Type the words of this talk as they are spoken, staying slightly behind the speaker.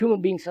Human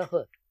beings are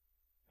hurt,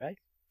 right?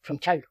 From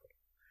childhood.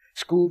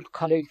 School,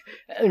 college,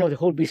 the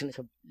whole business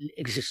of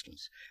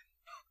existence.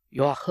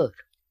 You are hurt,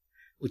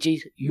 which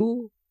is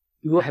you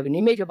have an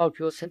image about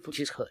yourself which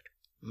is hurt.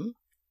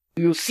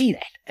 You see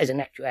that as an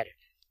actuality.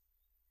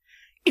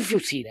 If you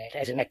see that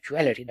as an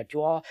actuality, that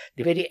you are,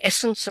 the very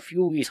essence of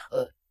you is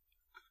hurt,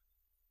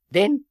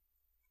 then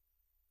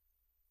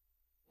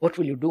what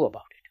will you do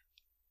about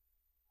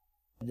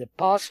it? The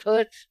past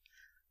hurts,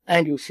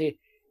 and you say,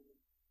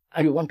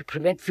 and you want to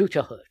prevent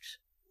future hurts.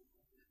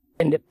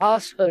 And the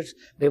past hurts,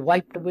 they're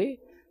wiped away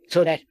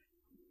so that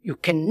you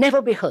can never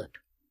be hurt.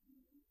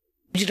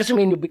 Which doesn't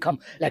mean you become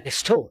like a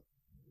stone.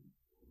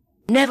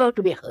 Never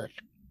to be hurt.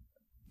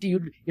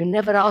 You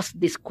never ask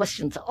these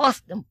questions.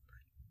 Ask them.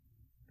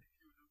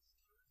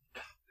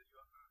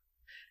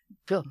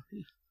 So,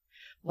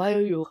 why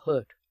are you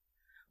hurt?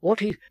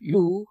 What is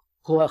you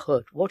who are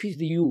hurt? What is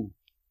the you?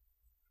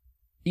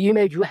 The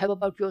image you have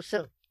about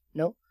yourself.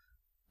 No?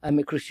 I'm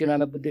a Christian,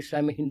 I'm a Buddhist,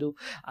 I'm a Hindu,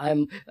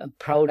 I'm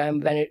proud,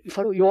 I'm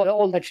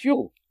all that's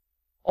you.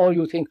 Or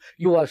you think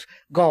you are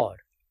God,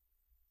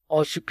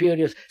 or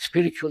superior,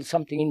 spiritual,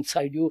 something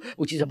inside you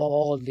which is above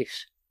all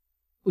this,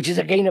 which is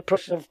again a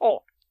process of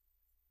thought.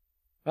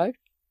 Right?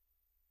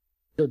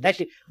 So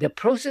the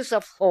process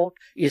of thought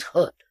is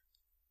hurt.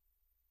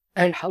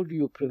 And how do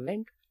you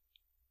prevent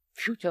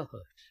future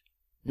hurts?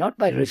 Not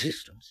by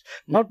resistance,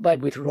 not by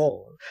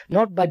withdrawal,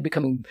 not by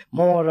becoming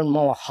more and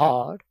more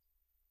hard.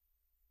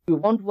 You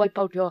want to wipe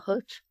out your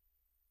hurts?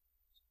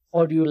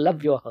 Or do you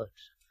love your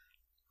hurts?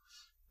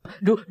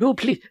 Do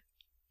please.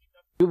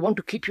 You want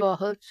to keep your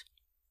hurts?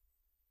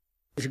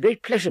 There's a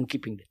great pleasure in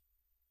keeping them.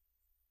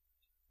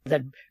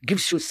 That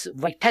gives you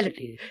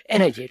vitality,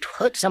 energy to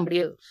hurt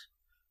somebody else.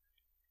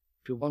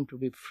 If you want to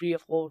be free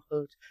of all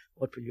hurts,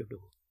 what will you do?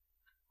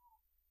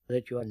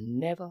 That you are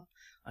never,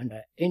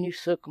 under any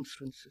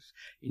circumstances,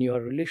 in your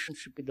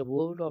relationship with the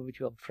world or with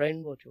your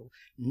friend,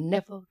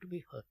 never to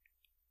be hurt.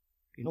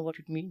 You know what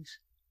it means?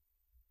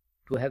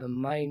 To have a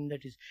mind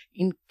that is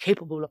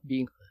incapable of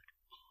being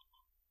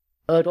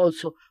hurt. Hurt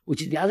also,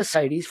 which is the other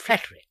side, is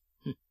flattery.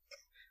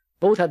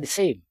 Both are the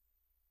same.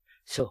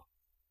 So,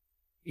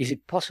 is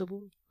it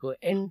possible to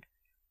end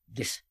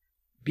this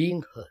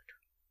being hurt?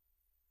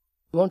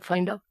 You won't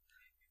find out?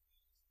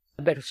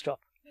 I better stop.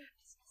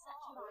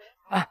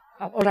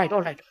 All right.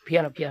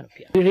 Piano.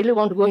 You really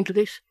want to go into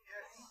this?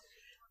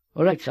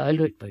 All right, so I'll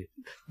do it for you.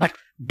 But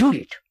do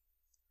it.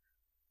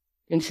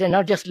 And say,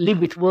 not just live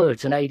with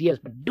words and ideas,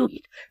 but do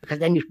it. Because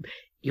then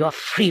you are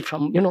free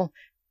from, then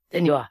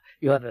then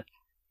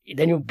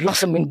you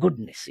blossom in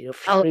goodness, you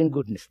flower in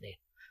goodness then.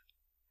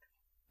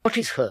 What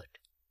is hurt?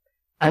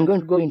 I'm going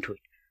to go into it.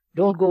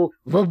 Don't go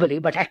verbally,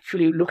 but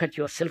actually look at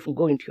yourself and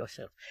go into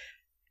yourself.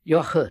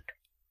 You're hurt.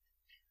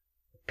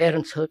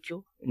 Parents hurt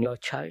you when you're a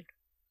child.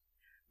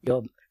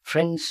 Your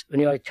friends, when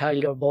you're a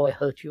child or boy,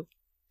 hurt you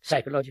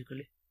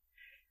psychologically.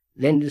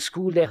 Then in the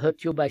school, they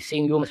hurt you by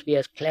saying you must be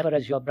as clever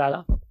as your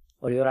brother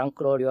or your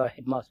uncle or your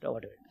headmaster or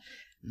whatever.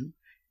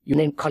 You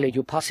in college,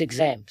 you pass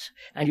exams,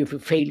 and if you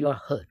fail, you're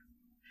hurt.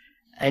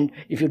 And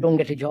if you don't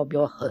get a job,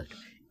 you're hurt.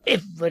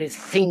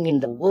 Everything in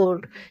the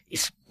world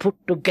is put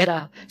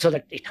together so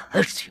that it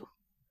hurts you.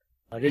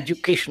 Our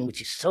education,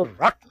 which is so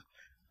rotten,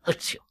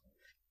 hurts you.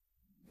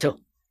 So,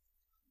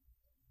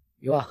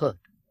 you are hurt.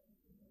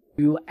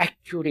 You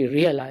actually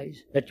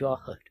realize that you are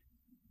hurt.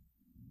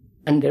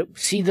 And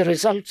see the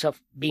results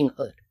of being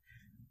hurt.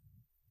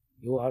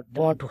 You don't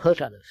want to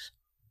hurt others.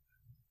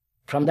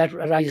 From that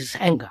arises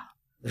anger,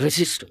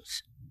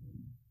 resistance.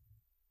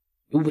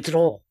 You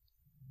withdraw,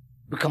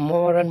 become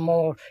more and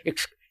more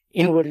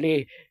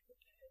inwardly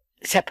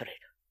separate.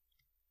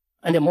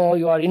 And the more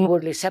you are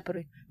inwardly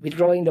separate,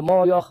 withdrawing, the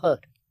more you are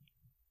hurt.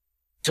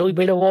 So you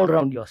build a wall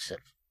around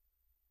yourself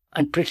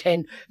and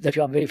pretend that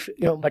you are very,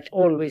 but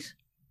always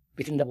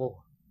within the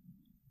wall.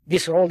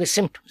 These are all the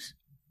symptoms.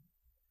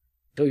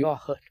 So you are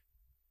hurt.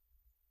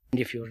 And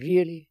if you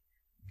really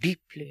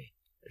deeply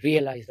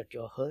realize that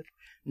you are hurt,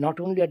 not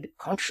only at the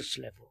conscious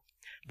level,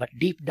 but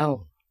deep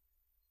down,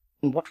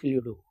 then what will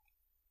you do?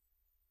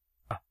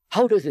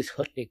 How does this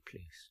hurt take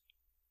place?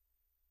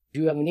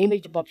 Do you have an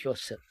image about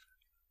yourself?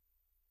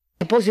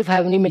 Suppose if I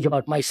have an image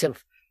about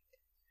myself,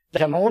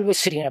 that I'm always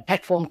sitting on a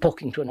platform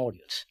talking to an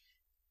audience.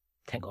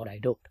 Thank God I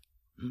don't.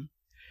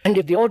 And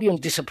if the audience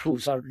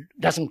disapproves or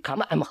doesn't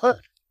come, I'm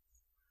hurt.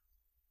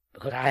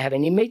 Because I have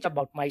an image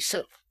about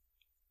myself.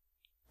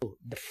 So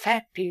the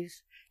fact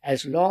is,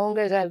 as long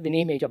as I have an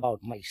image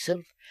about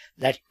myself,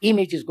 that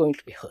image is going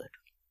to be hurt.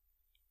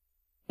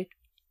 Right?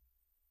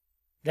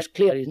 That's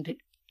clear, isn't it?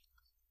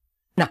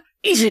 Now,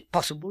 is it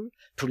possible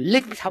to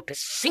live without a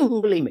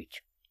single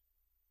image?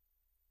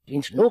 It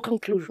means no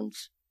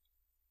conclusions,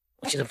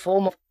 which is a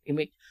form of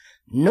image,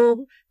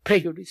 no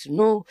prejudice,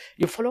 you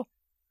follow?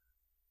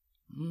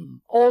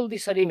 All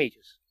these are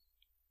images.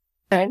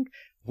 And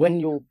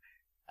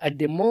at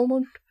the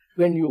moment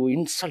when you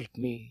insult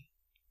me,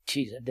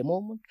 at the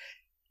moment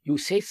you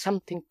say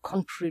something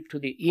contrary to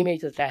the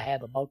image that I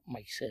have about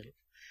myself,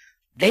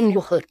 then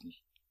you hurt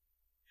me.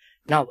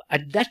 Now,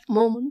 at that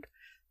moment,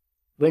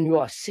 when you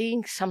are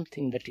saying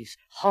something that is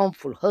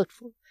harmful,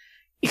 hurtful,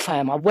 if I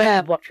am aware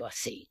of what you are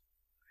saying,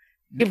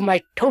 give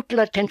my total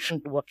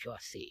attention to what you are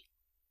saying.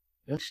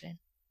 You understand?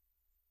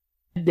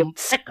 The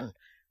second,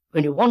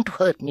 when you want to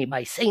hurt me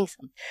by saying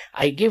something,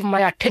 I give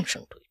my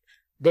attention to it.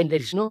 Then there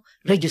is no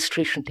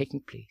registration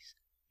taking place.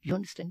 You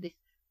understand this?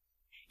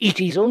 It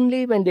is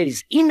only when there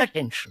is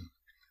inattention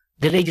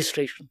the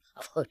registration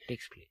of hurt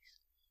takes place,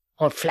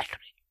 or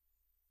flattery.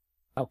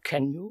 Now,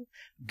 can you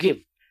give,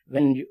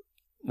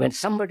 when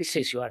somebody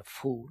says you are a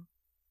fool,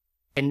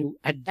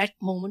 at that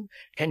moment,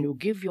 can you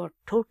give your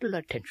total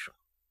attention?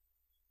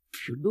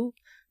 If you do,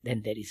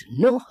 then there is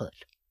no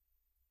hurt.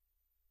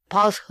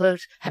 Past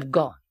hurts have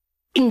gone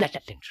in that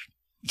attention.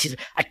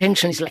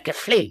 Attention is like a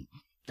flame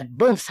that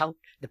burns out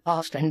the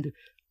past and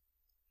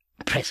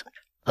present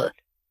hurt.